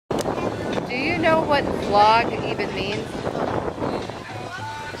you know what vlog even means?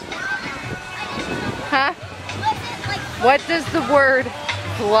 Huh? What does the word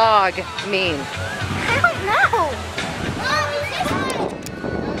vlog mean? I don't know. No,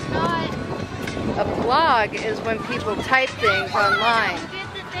 it's not. A vlog is when people type things online.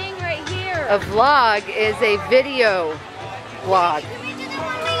 Get the thing right here. A vlog is a video vlog.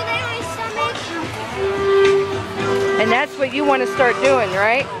 And that's what you want to start doing,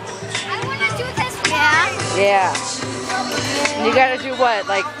 right? I want to do this. Yeah. Yeah. And you got to do what,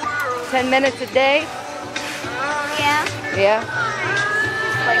 like 10 minutes a day? Yeah. Yeah.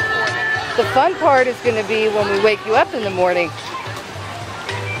 The fun part is going to be when we wake you up in the morning.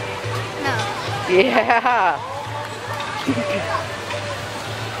 No. Yeah.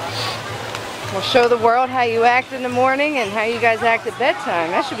 We'll show the world how you act in the morning and how you guys act at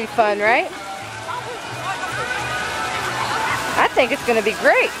bedtime. That should be fun, right? I think it's going to be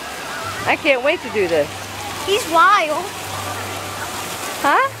great. I can't wait to do this. He's wild.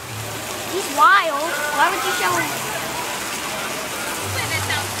 Huh? He's wild. Why would you show him? That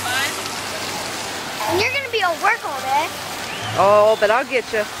sounds fun. And you're going to be at work all day. Oh, but I'll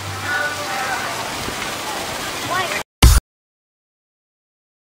get you. What?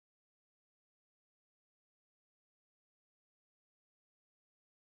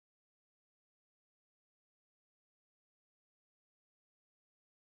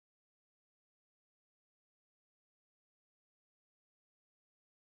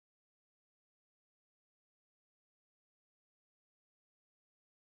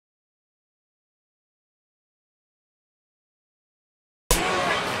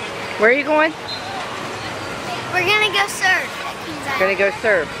 Where are you going? We're going to go surf at Kings Island. Gonna go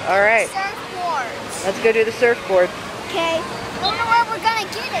surf. All right. Surfboards. Let's go do the surfboard. Okay. I don't know where we're going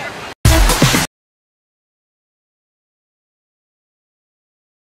to get it.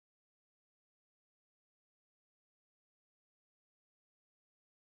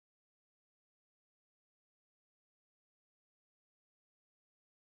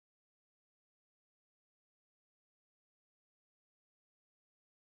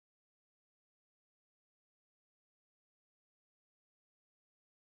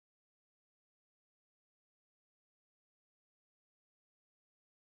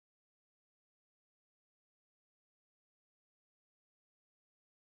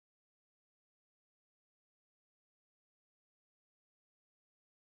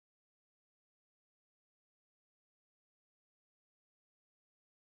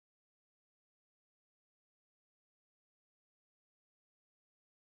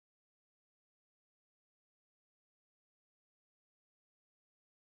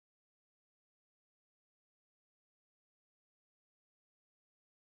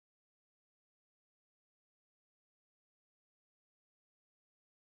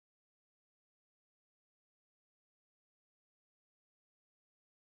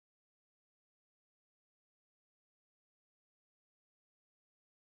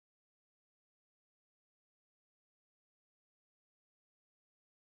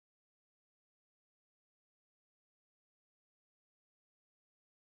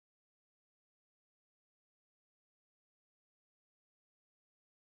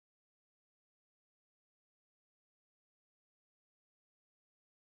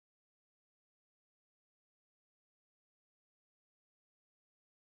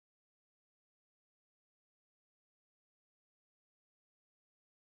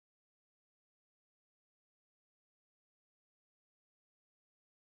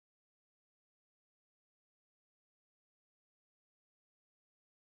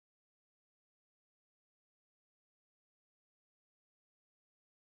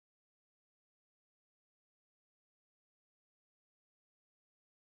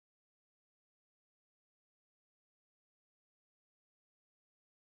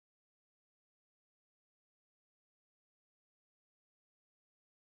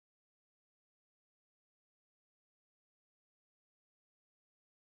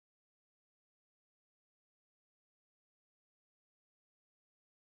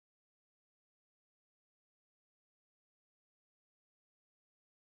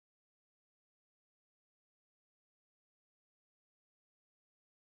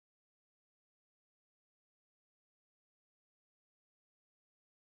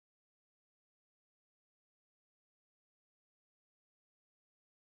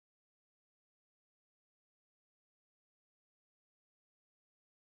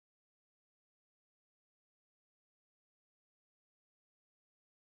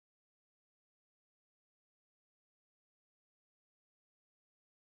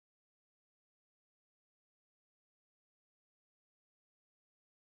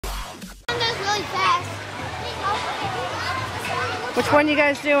 Which one you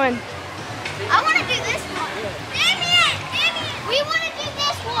guys doing? I want to do this one. Damien! We want to do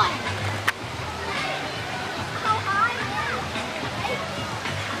this one. How high?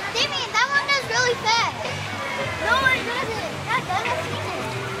 Damien, that one goes really fast. No, it doesn't. That doesn't.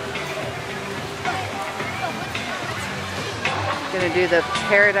 Gonna do the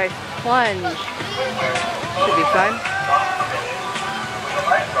Paradise Plunge. Should be fun.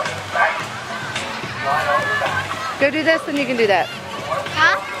 Go do this, then you can do that.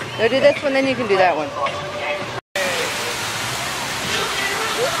 Huh? Go do this one, then you can do that one.